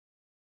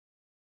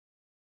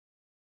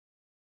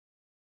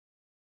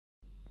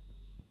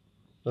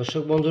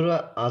দর্শক বন্ধুরা,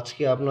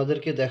 আজকে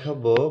আপনাদেরকে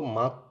দেখাবো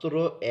মাত্র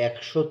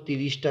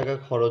 ১৩০ টাকা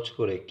খরচ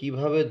করে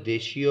কিভাবে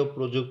দেশীয়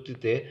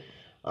প্রযুক্তিতে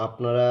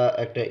আপনারা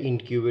একটা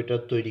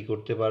ইনকিউবেটর তৈরি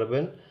করতে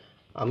পারবেন।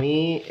 আমি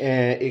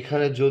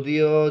এখানে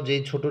যদিও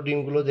যেই ছোট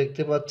ডিমগুলো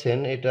দেখতে পাচ্ছেন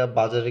এটা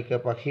বাজারিকা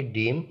পাখির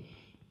ডিম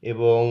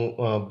এবং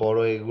বড়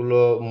এগুলো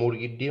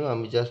মুরগির ডিম।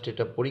 আমি জাস্ট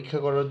এটা পরীক্ষা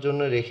করার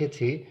জন্য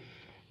রেখেছি।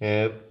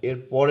 আহ, এর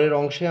পরের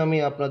অংশে আমি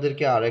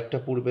আপনাদেরকে আরেকটা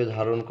পূর্বে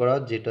ধারণ করা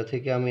যেটা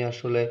থেকে আমি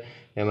আসলে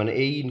মানে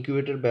এই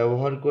ইনকিউবেটর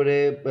ব্যবহার করে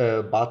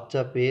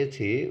বাচ্চা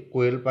পেয়েছি,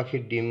 কোয়েল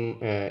পাখির ডিম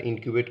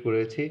ইনকিউবেট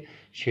করেছি,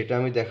 সেটা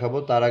আমি দেখাবো।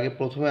 তার আগে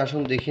প্রথমে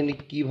আসুন দেখে নিই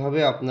কীভাবে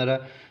আপনারা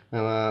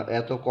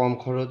এত কম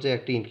খরচে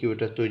একটা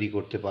ইনকিউবেটর তৈরি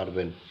করতে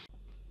পারবেন।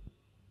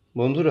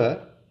 বন্ধুরা,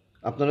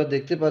 আপনারা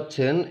দেখতে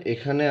পাচ্ছেন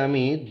এখানে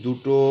আমি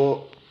দুটো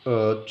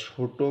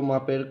ছোট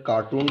মাপের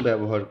কার্টুন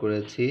ব্যবহার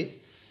করেছি।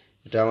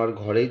 এটা আমার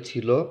ঘরেই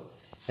ছিল।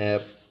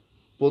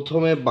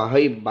 প্রথমে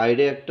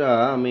বাইরে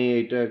আমি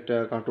এটা একটা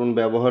কার্টুন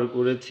ব্যবহার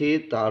করেছি,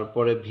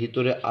 তারপরে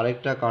ভিতরে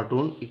আরেকটা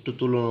কার্টুন একটু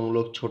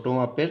তুলনামূলক ছোট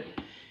মাপের।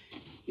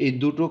 এই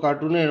দুটো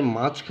কার্টুনের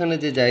মাঝখানে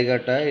যে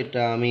জায়গাটা,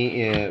 এটা আমি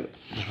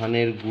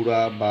ধানের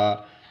গুঁড়া বা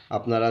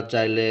আপনারা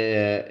চাইলে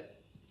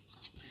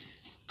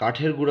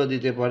কাঠের গুঁড়া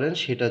দিতে পারেন,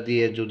 সেটা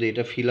দিয়ে যদি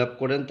এটা ফিল আপ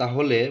করেন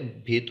তাহলে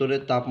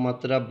ভেতরের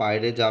তাপমাত্রা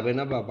বাইরে যাবে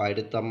না বা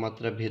বাইরের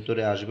তাপমাত্রা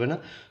ভেতরে আসবে না।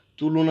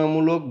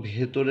 তুলনামূলক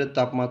ভেতরের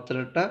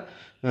তাপমাত্রাটা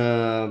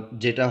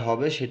যেটা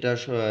হবে সেটা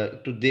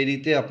একটু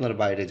দেরিতে আপনার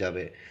বাইরে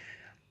যাবে।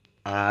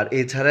 আর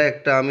এছাড়া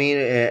একটা আমি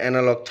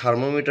অ্যানালগ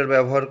থার্মোমিটার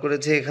ব্যবহার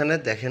করেছি। এখানে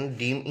দেখেন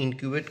ডিম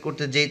ইনকিউবেট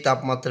করতে যেই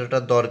তাপমাত্রাটা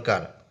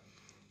দরকার,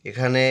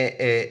 এখানে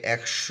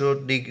 ১০০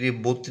 ডিগ্রি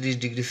 ৩২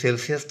 ডিগ্রি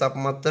সেলসিয়াস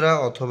তাপমাত্রা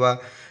অথবা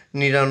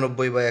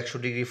 ৯৯ বা ১০০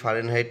 ডিগ্রি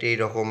ফারেনহাইট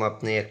এইরকম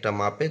আপনি একটা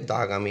মাপে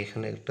দাগ, আমি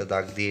এখানে একটা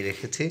দাগ দিয়ে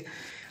রেখেছি।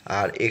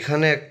 আর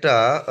এখানে একটা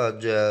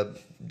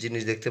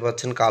জিনিস দেখতে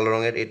পাচ্ছেন কালো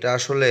রঙের, এটা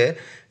আসলে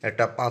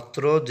একটা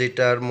পাত্র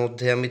যেটার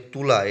মধ্যে আমি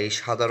তুলা, এই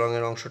সাদা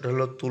রঙের অংশটা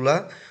হলো তুলা,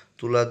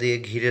 তুলা দিয়ে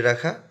ঘিরে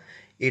রাখা।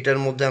 এটার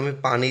মধ্যে আমি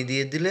পানি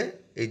দিয়ে দিলে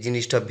এই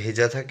জিনিসটা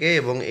ভেজা থাকে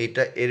এবং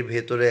এইটা এর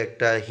ভেতরে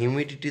একটা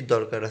হিউমিডিটির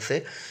দরকার আছে,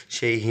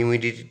 সেই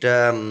হিউমিডিটিটা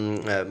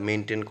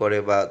মেনটেন করে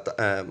বা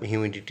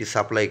হিউমিডিটি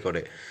সাপ্লাই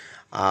করে।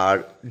 আর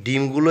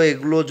ডিমগুলো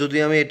এগুলো যদি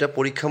আমি এটা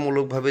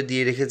পরীক্ষামূলকভাবে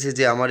দিয়ে রেখেছি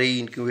যে আমার এই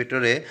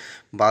ইনকিউবেটরে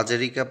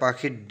বাজারিকা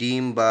পাখির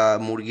ডিম বা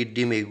মুরগির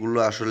ডিম এগুলো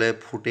আসলে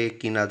ফুটে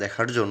কিনা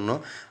দেখার জন্য।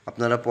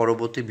 আপনারা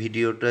পরবর্তী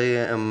ভিডিওটায়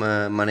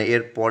মানে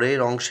এর পরের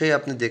অংশেই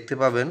আপনি দেখতে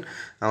পাবেন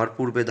আমার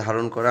পূর্বে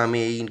ধারণ করা আমি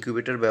এই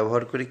ইনকিউবেটর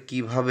ব্যবহার করে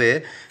কিভাবে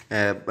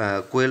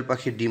কোয়েল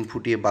পাখির ডিম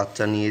ফুটিয়ে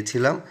বাচ্চা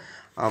নিয়েছিলাম।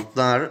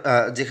 আপনার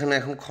যেখানে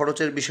এখন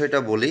খরচের বিষয়টা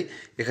বলি,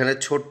 এখানে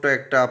ছোট্ট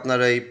একটা আপনার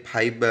এই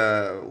 5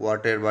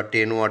 ওয়াটের বা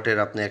 10 ওয়াটের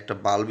আপনি একটা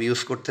বাল্ব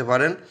ইউজ করতে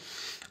পারেন।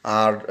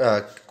 আর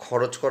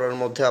খরচ করার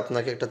মধ্যে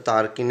আপনাকে একটা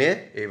তার কিনে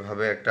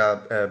এইভাবে একটা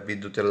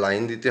বিদ্যুতের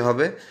লাইন দিতে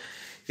হবে।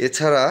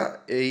 এছাড়া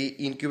এই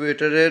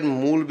ইনকিউবেটরের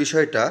মূল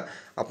বিষয়টা,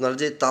 আপনারা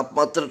যে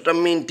তাপমাত্রাটা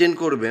মেনটেন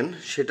করবেন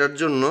সেটার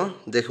জন্য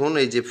দেখুন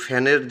এই যে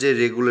ফ্যানের যে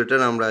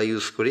রেগুলেটর আমরা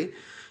ইউজ করি,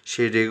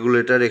 সেই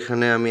রেগুলেটর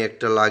এখানে আমি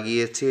একটা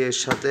লাগিয়েছি এর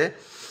সাথে।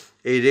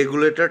 এই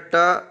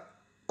রেগুলেটরটা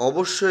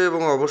অবশ্যই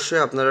এবং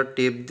অবশ্যই আপনারা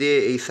টেপ দিয়ে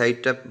এই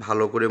সাইডটা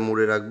ভালো করে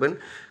মুড়ে রাখবেন,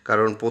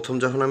 কারণ প্রথম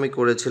যখন আমি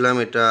করেছিলাম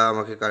এটা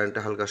আমাকে কারেন্টে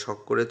হালকা শক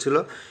করেছিল।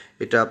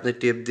 এটা আপনি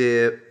টেপ দিয়ে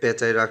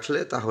পেঁচায় রাখলে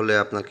তাহলে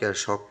আপনাকে আর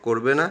শক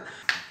করবে না।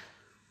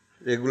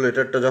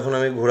 রেগুলেটরটা যখন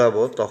আমি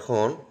ঘোরাবো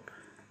তখন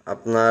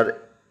আপনার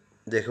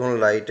দেখুন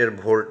লাইটের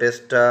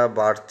ভোল্টেজটা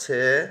বাড়ছে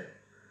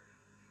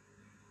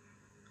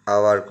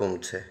আবার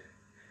কমছে,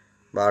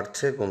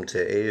 বাড়ছে কমছে।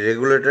 এই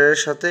রেগুলেটরের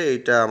সাথে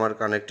এইটা আমার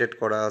কানেক্টেড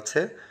করা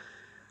আছে।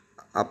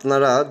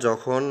 আপনারা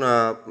যখন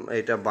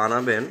এটা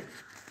বানাবেন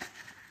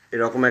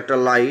এরকম একটা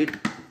লাইট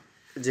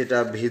যেটা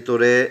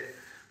ভিতরে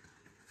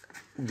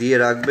দিয়ে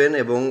রাখবেন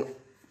এবং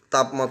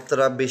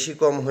তাপমাত্রা বেশি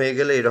কম হয়ে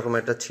গেলে এরকম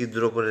একটা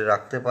ছিদ্র করে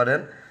রাখতে পারেন।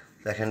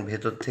 দেখেন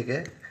ভেতর থেকে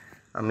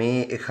আমি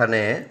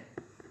এখানে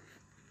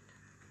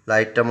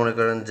লাইটটা মনে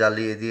করেন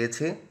জ্বালিয়ে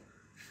দিয়েছি।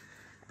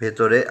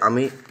 ভেতরে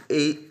আমি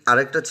এই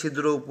আরেকটা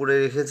ছিদ্র উপরে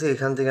রেখেছি,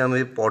 এখান থেকে আমি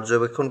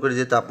পর্যবেক্ষণ করি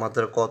যে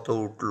তাপমাত্রা কত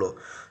উঠলো।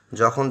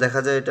 যখন দেখা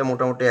যায় এটা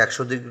মোটামুটি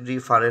 ১০০ ডিগ্রি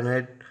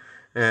ফারেনহাইট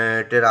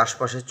এর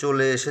আশপাশে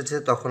চলে এসেছে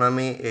তখন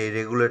আমি এই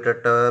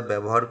রেগুলেটরটা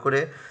ব্যবহার করে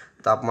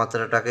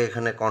তাপমাত্রাটাকে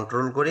এখানে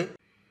কন্ট্রোল করি।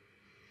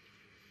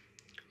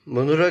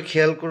 বন্ধুরা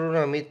খেয়াল করুন,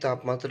 আমি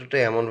তাপমাত্রাটা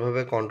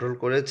এমনভাবে কন্ট্রোল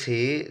করেছি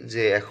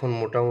যে এখন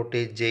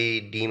মোটামুটি যেই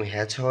ডিম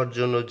হ্যাচ হওয়ার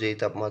জন্য যেই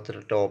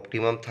তাপমাত্রাটা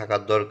অপটিমাম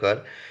থাকার দরকার,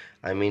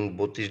 আই মিন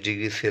 ৩২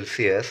 ডিগ্রি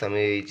সেলসিয়াস,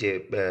 আমি এই যে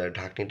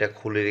ঢাকনিটা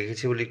খুলে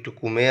রেখেছি বলে একটু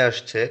কমে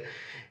আসছে।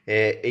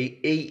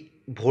 এই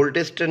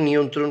ভোল্টেজটা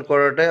নিয়ন্ত্রণ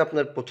করাটাই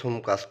আপনার প্রথম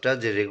কাজটা,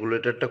 যে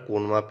রেগুলেটরটা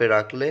কোন মাপে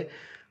রাখলে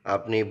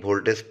আপনি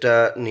ভোল্টেজটা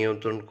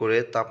নিয়ন্ত্রণ করে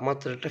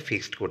তাপমাত্রাটা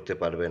ফিক্সড করতে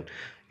পারবেন।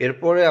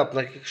 এরপরে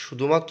আপনাকে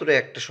শুধুমাত্র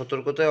একটা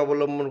সতর্কতাই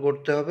অবলম্বন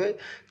করতে হবে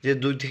যে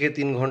 2 থেকে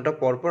 3 ঘন্টা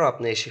পর পর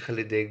আপনি এসে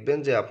খালি দেখবেন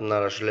যে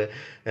আপনার আসলে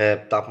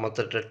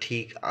তাপমাত্রাটা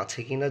ঠিক আছে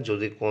কি না।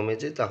 যদি কমে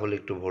যায় তাহলে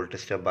একটু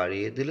ভোল্টেজটা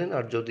বাড়িয়ে দিলেন,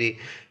 আর যদি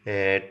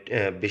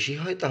বেশি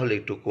হয় তাহলে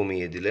একটু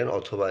কমিয়ে দিলেন,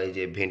 অথবা এই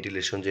যে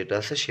ভেন্টিলেশন যেটা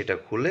আছে সেটা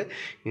খুলে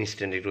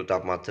ইনস্ট্যান্ট একটু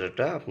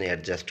তাপমাত্রাটা আপনি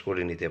অ্যাডজাস্ট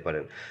করে নিতে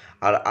পারেন।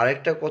 আর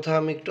আরেকটা কথা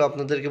আমি একটু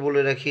আপনাদেরকে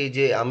বলে রাখি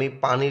যে আমি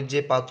পানির যে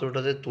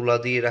পাত্রটাতে তুলা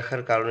দিয়ে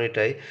রাখার কারণ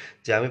এটাই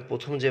যে আমি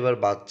প্রথম যেবার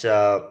বাচ্চা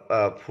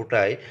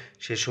ফুটাই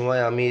সে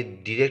সময় আমি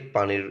ডিরেক্ট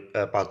পানির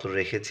পাত্র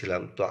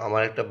রেখেছিলাম। তো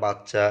আমার একটা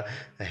বাচ্চা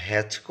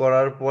হ্যাচ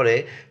করার পরে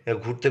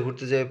ঘুরতে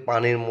ঘুরতে যে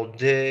পানির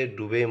মধ্যে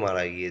ডুবেই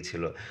মারা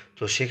গিয়েছিল।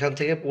 তো সেখান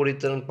থেকে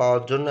পরিত্রাণ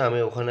পাওয়ার জন্য আমি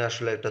ওখানে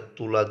আসলে একটা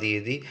তুলা দিয়ে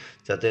দিই,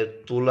 যাতে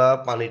তুলা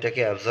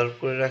পানিটাকে অ্যাবজর্ব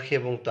করে রাখে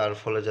এবং তার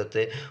ফলে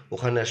যাতে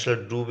ওখানে আসলে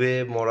ডুবে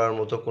মরার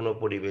মতো কোনো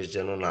পরিবেশ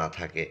যেন না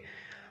থাকে।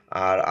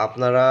 আর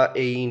আপনারা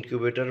এই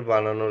ইনকিউবেটর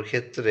বানানোর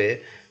ক্ষেত্রে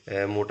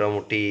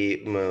মোটামুটি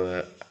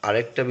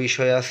আরেকটা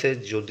বিষয় আছে,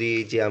 যদি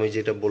এই যে আমি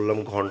যেটা বললাম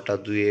ঘন্টা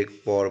 2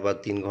 পর বা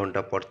 3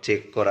 ঘন্টা পর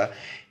চেক করা,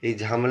 এই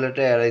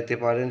ঝামেলাটা এড়াইতে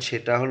পারেন।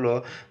 সেটা হলো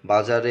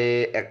বাজারে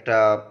একটা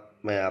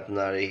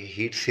আপনার এই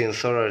হিট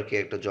সেন্সর আর কি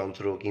একটা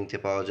যন্ত্র কিনতে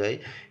পাওয়া যায়।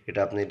 এটা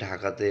আপনি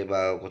ঢাকাতে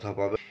বা কোথাও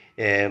পাবেন।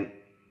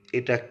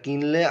 এটা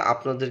কিনলে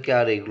আপনাদেরকে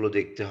আর এগুলো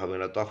দেখতে হবে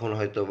না। তখন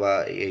হয়তো বা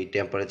এই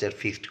টেম্পারেচার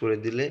ফিক্সড করে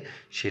দিলে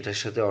সেটার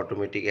সাথে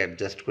অটোমেটিক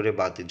অ্যাডজাস্ট করে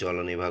বাতি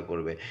জ্বলা নিভা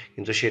করবে।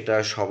 কিন্তু সেটা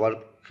সবার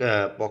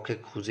পক্ষে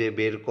খুঁজে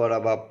বের করা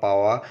বা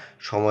পাওয়া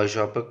সময়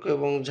সাপেক্ষ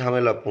এবং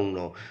ঝামেলাপূর্ণ।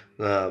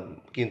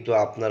 কিন্তু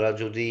আপনারা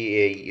যদি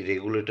এই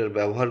রেগুলেটর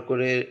ব্যবহার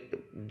করে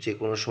যে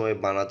কোনো সময়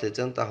বানাতে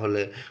চান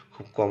তাহলে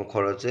খুব কম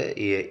খরচে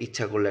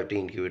ইচ্ছা করলে একটা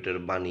ইনকিউবেটর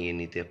বানিয়ে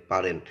নিতে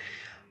পারেন।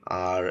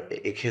 আর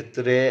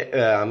এক্ষেত্রে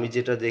আমি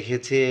যেটা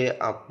দেখেছি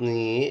আপনি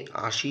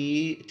 80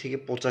 থেকে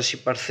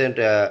 85%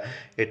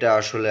 এটা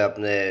আসলে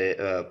আপনি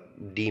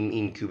ডিম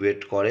ইনকিউবেট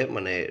করে,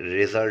 মানে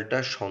রেজাল্টটা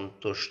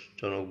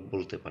সন্তোষজনক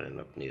বলতে পারেন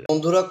আপনি।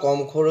 বন্ধুরা, কম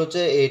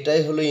খরচে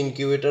এটাই হলো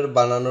ইনকিউবেটর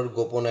বানানোর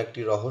গোপন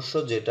একটি রহস্য,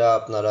 যেটা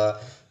আপনারা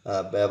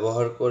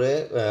ব্যবহার করে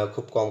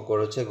খুব কম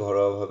খরচে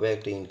ঘরোয়াভাবে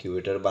একটা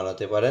ইনকিউবেটর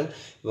বানাতে পারেন।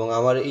 এবং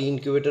আমার এই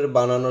ইনকিউবেটর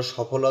বানানোর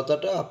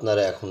সফলতাটা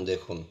আপনারা এখন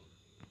দেখুন।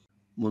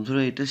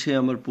 বন্ধুরা, এটা সে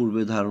আমার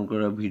পূর্বে ধারণ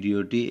করা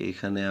ভিডিওটি।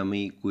 এখানে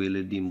আমি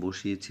কোয়েলের ডিম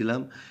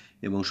বসিয়েছিলাম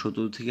এবং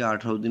 17 থেকে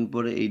 18 দিন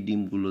পরে এই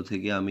ডিমগুলো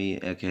থেকে আমি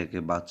একে একে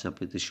বাচ্চা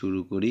পেতে শুরু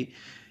করি।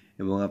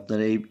 এবং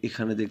আপনারা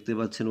এখানে দেখতে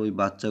পাচ্ছেন ওই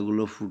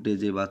বাচ্চাগুলো ফুটে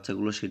যে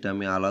বাচ্চাগুলো, সেটা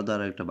আমি আলাদা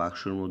আর একটা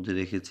বাক্সর মধ্যে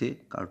রেখেছি,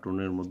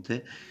 কার্টুনের মধ্যে।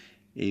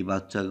 এই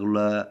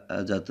বাচ্চাগুলা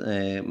যাতে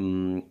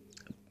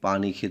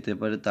পানি খেতে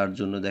পারে তার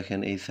জন্য দেখেন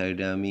এই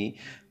সাইডে আমি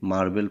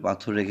মার্বেল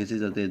পাথর রেখেছি,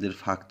 যাতে এদের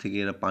ফাঁক থেকে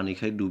এরা পানি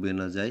খায়, ডুবে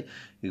না যায়।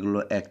 এগুলো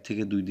 1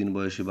 থেকে 2 দিন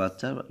বয়সী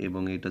বাচ্চা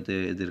এবং এটাতে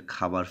এদের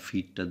খাবার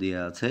ফিডটা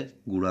দেওয়া আছে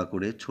গুঁড়া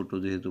করে, ছোট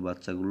যেহেতু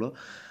বাচ্চাগুলো।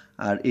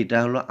 আর এটা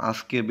হলো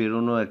আজকে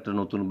বেরোনো একটা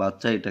নতুন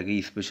বাচ্চা। এটাকে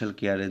স্পেশাল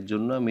কেয়ারের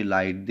জন্য আমি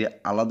লাইট দিয়ে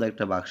আলাদা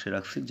একটা বাক্সে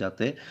রাখছি,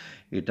 যাতে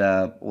এটা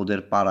ওদের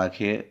পাড়া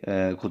খেয়ে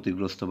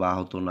ক্ষতিগ্রস্ত বা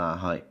আহত না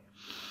হয়।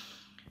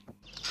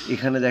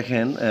 এখানে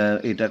দেখেন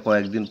এটা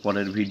কয়েকদিন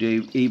পরের ভিডিও।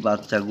 এই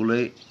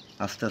বাচ্চাগুলোই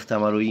আস্তে আস্তে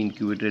আমার ওই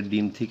ইনকিউবেটর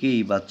ডিম থেকে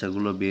এই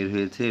বাচ্চাগুলো বের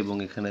হয়েছে এবং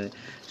এখানে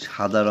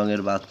সাদা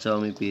রঙের বাচ্চাও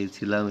আমি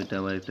পেয়েছিলাম। এটা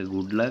আমার একটা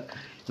গুড লাক।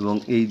 এবং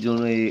এই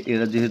জন্য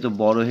এরা যেহেতু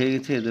বড় হয়ে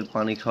গেছে এদের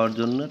পানি খাওয়ার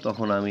জন্য,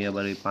 তখন আমি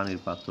আবার এই পানির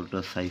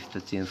পাত্রটার সাইজটা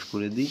চেঞ্জ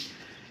করে দিই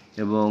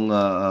এবং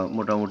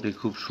মোটামুটি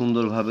খুব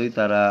সুন্দরভাবেই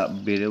তারা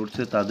বেড়ে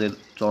উঠছে। তাদের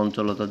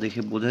চঞ্চলতা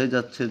দেখে বোঝাই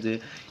যাচ্ছে যে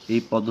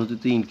এই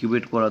পদ্ধতিতে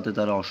ইনকিউবেট করাতে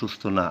তারা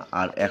অসুস্থ না।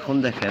 আর এখন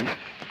দেখেন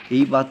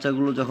এই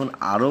বাচ্চাগুলো যখন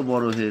আরও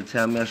বড় হয়েছে,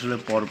 আমি আসলে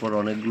পরপর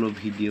অনেকগুলো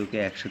ভিডিওকে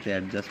একসাথে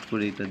অ্যাডজাস্ট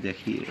করে এটা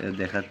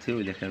দেখাচ্ছি।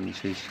 ওই দেখেন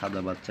সেই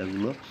সাদা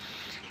বাচ্চাগুলো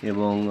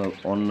এবং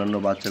অন্যান্য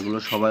বাচ্চাগুলো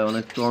সবাই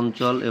অনেক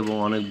চঞ্চল এবং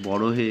অনেক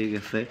বড় হয়ে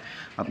গেছে।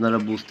 আপনারা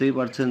বুঝতেই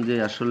পারছেন যে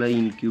আসলে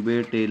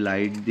ইনকিউবেট এই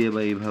লাইট দিয়ে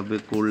বা এইভাবে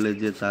করলে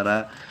যে তারা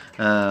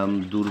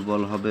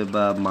দুর্বল হবে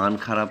বা মান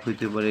খারাপ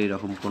হইতে পারে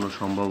এরকম কোনো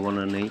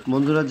সম্ভাবনা নেই।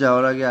 বন্ধুরা,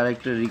 যাওয়ার আগে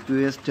আরেকটা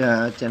রিকোয়েস্ট,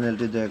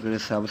 চ্যানেলটি দয়া করে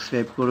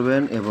সাবস্ক্রাইব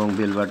করবেন এবং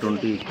বেল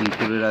বাটনটি ক্লিক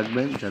করে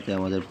রাখবেন, যাতে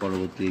আমাদের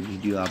পরবর্তী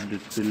ভিডিও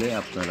আপডেট পেলে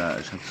আপনারা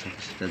সাথে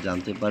সাথে সেটা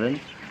জানতে পারেন।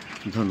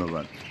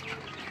 ধন্যবাদ।